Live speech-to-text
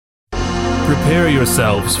Prepare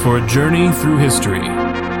yourselves for a journey through history.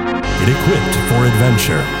 Get equipped for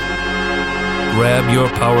adventure. Grab your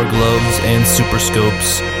power gloves and super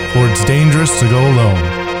scopes, For it's dangerous to go alone.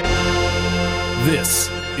 This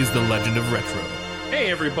is the Legend of Retro.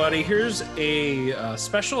 Hey everybody, here's a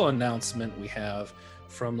special announcement we have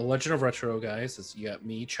from the Legend of Retro guys. It's, you got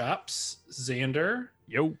me, Chops, Xander,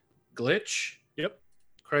 Yo. Glitch, Yep.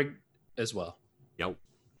 Craig as well. Yo.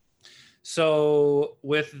 So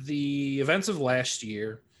with the events of last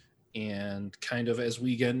year, and kind of as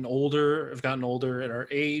we have gotten older at our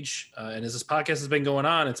age, and as this podcast has been going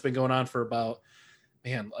on, it's been going on for about,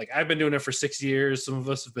 I've been doing it for 6 years. Some of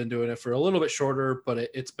us have been doing it for a little bit shorter, but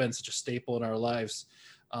it's been such a staple in our lives.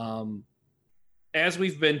 As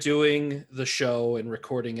we've been doing the show and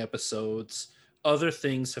recording episodes, other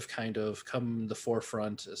things have kind of come to the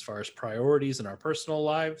forefront as far as priorities in our personal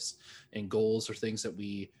lives and goals or things that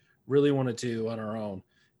we really want to do on our own.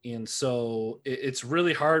 And so it's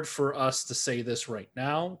really hard for us to say this right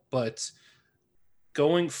now, but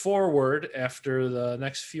going forward after the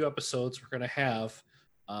next few episodes we're going to have,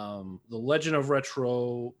 the Legend of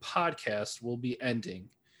Retro podcast will be ending.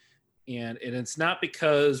 And it's not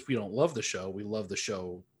because we don't love the show. We love the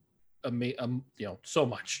show, so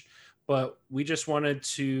much. But we just wanted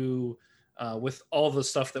to, with all the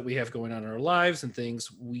stuff that we have going on in our lives and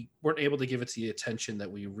things, we weren't able to give it the attention that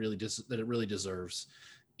it really deserves,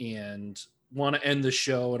 and want to end the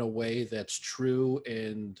show in a way that's true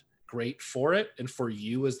and great for it and for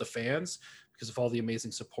you as the fans, because of all the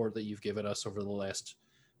amazing support that you've given us over the last,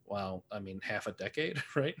 half a decade,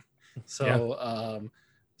 right? So, yeah.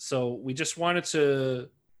 So we just wanted to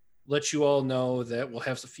let you all know that we'll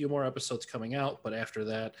have a few more episodes coming out, but after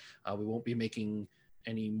that, we won't be making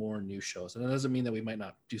any more new shows. And it doesn't mean that we might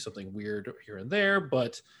not do something weird here and there,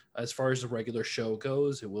 but as far as the regular show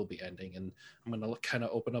goes, it will be ending. And I'm going to kind of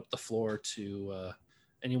open up the floor to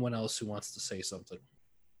anyone else who wants to say something.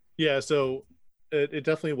 Yeah, so it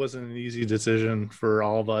definitely wasn't an easy decision for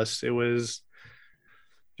all of us. It was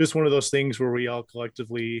just one of those things where we all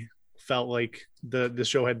collectively felt like the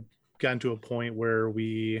show had gotten to a point where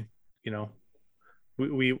we put a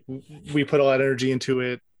lot of energy into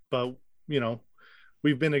it, but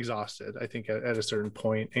we've been exhausted, I think, at a certain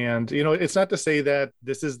point. And it's not to say that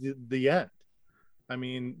this is the end. I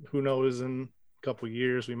mean, who knows, in a couple of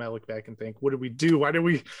years we might look back and think, what did we do? Why did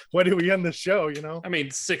we end the show?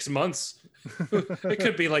 6 months. It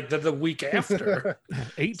could be like the week after.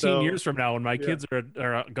 18 years from now when my kids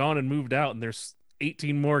are gone and moved out, and there's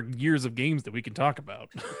 18 more years of games that we can talk about.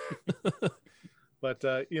 But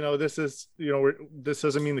this is this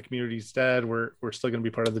doesn't mean the community's dead. We're still going to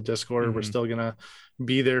be part of the Discord. Mm-hmm. We're still going to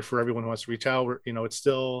be there for everyone who wants to reach out.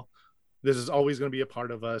 This is always going to be a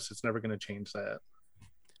part of us. It's never going to change that.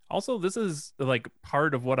 Also, this is like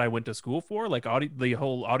part of what I went to school for, like the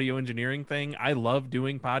whole audio engineering thing. I love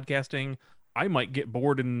doing podcasting. I might get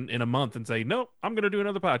bored in a month and say, nope, I'm going to do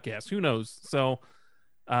another podcast. Who knows? So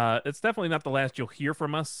it's definitely not the last you'll hear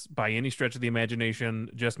from us by any stretch of the imagination.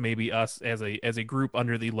 Just maybe us as a group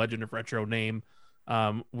under the Legend of Retro name.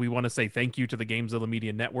 We want to say thank you to the Gamezilla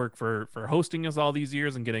Media Network for hosting us all these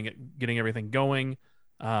years and getting everything going.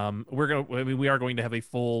 We are going to have a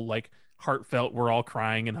full heartfelt, we're all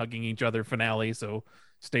crying and hugging each other finale. So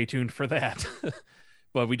stay tuned for that.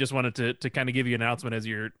 But we just wanted to kind of give you an announcement as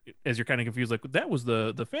you're kind of confused, like that was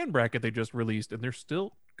the fan bracket they just released and they're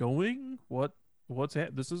still going. What's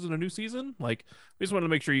that? This isn't a new season. We just wanted to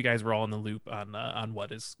make sure you guys were all in the loop on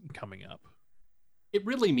what is coming up. It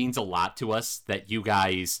really means a lot to us that you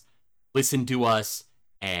guys listen to us,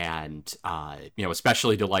 and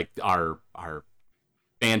especially to our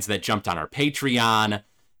fans that jumped on our Patreon.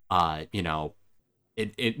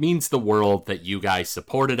 It means the world that you guys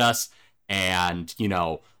supported us and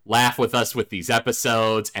laugh with us with these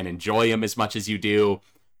episodes and enjoy them as much as you do.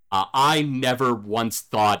 I never once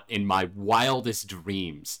thought in my wildest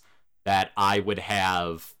dreams that I would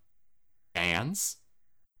have fans.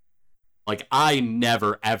 I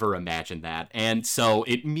never, ever imagined that. And so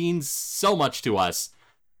it means so much to us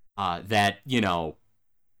that we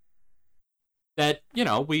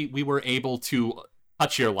were able to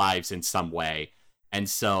touch your lives in some way. And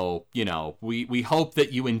so, we hope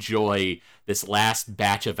that you enjoy this last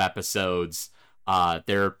batch of episodes.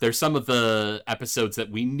 There's some of the episodes that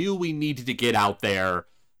we knew we needed to get out there,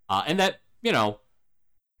 and that, you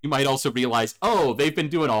might also realize, they've been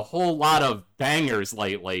doing a whole lot of bangers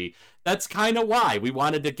lately. That's kind of why we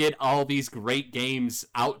wanted to get all these great games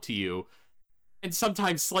out to you, and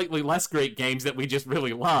sometimes slightly less great games that we just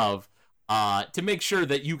really love, to make sure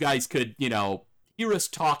that you guys could, hear hear us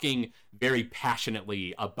talking very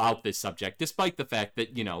passionately about this subject, despite the fact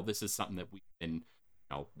that, this is something that we've been,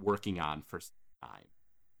 working on for some time.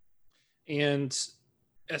 And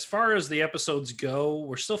as far as the episodes go,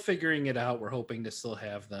 we're still figuring it out. We're hoping to still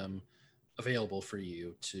have them available for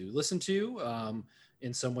you to listen to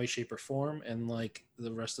in some way, shape, or form. And like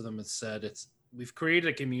the rest of them has said, we've created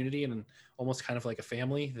a community and almost kind of like a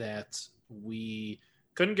family that we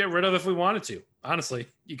couldn't get rid of if we wanted to. Honestly,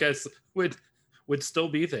 you guys would still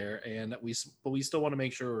be there, and but we still want to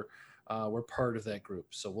make sure we're part of that group.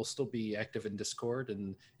 So we'll still be active in Discord,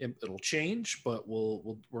 and it'll change, but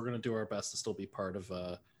we're going to do our best to still be part of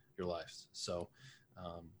your lives. So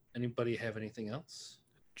anybody have anything else?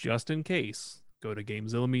 Just in case, go to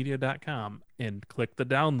GameZillaMedia.com and click the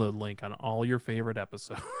download link on all your favorite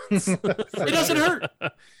episodes. It doesn't hurt.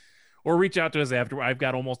 Or reach out to us after. I've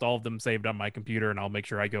got almost all of them saved on my computer, and I'll make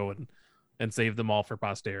sure I go and save them all for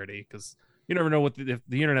posterity, because you never know if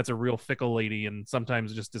the internet's a real fickle lady, and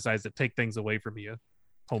sometimes it just decides to take things away from you.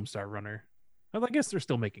 Homestar Runner. Well, I guess they're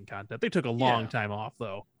still making content. They took a long time off,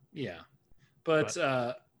 though. Yeah, but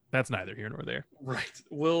that's neither here nor there. Right.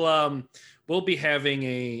 We'll be having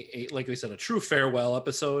a like we said, a true farewell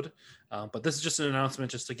episode. But this is just an announcement,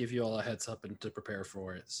 just to give you all a heads up and to prepare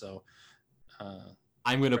for it. So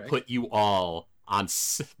I'm going to put you all on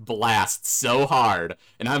blast so hard,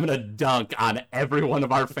 and I'm going to dunk on every one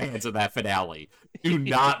of our fans of that finale. Do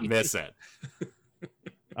not miss it.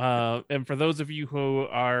 And for those of you who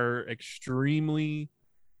are extremely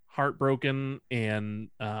heartbroken and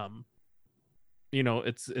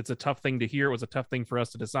it's a tough thing to hear, it was a tough thing for us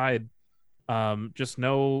to decide, just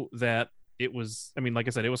know that it was, like I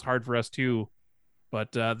said, it was hard for us too,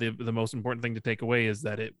 but the most important thing to take away is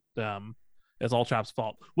that it's all Chop's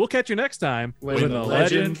fault. We'll catch you next time when the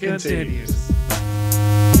legend continues.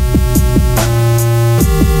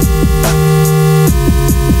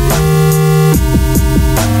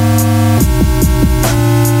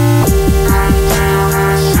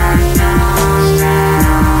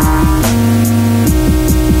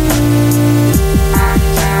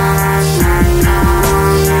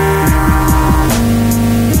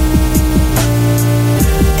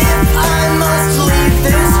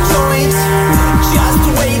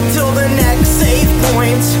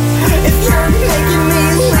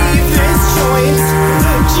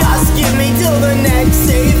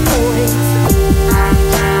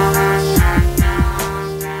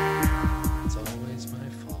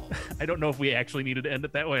 I don't know if we actually needed to end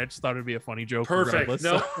it that way. I just thought it'd be a funny joke. Perfect. Regardless.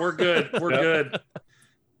 No, we're good. We're good.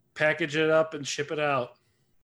 Package it up and ship it out.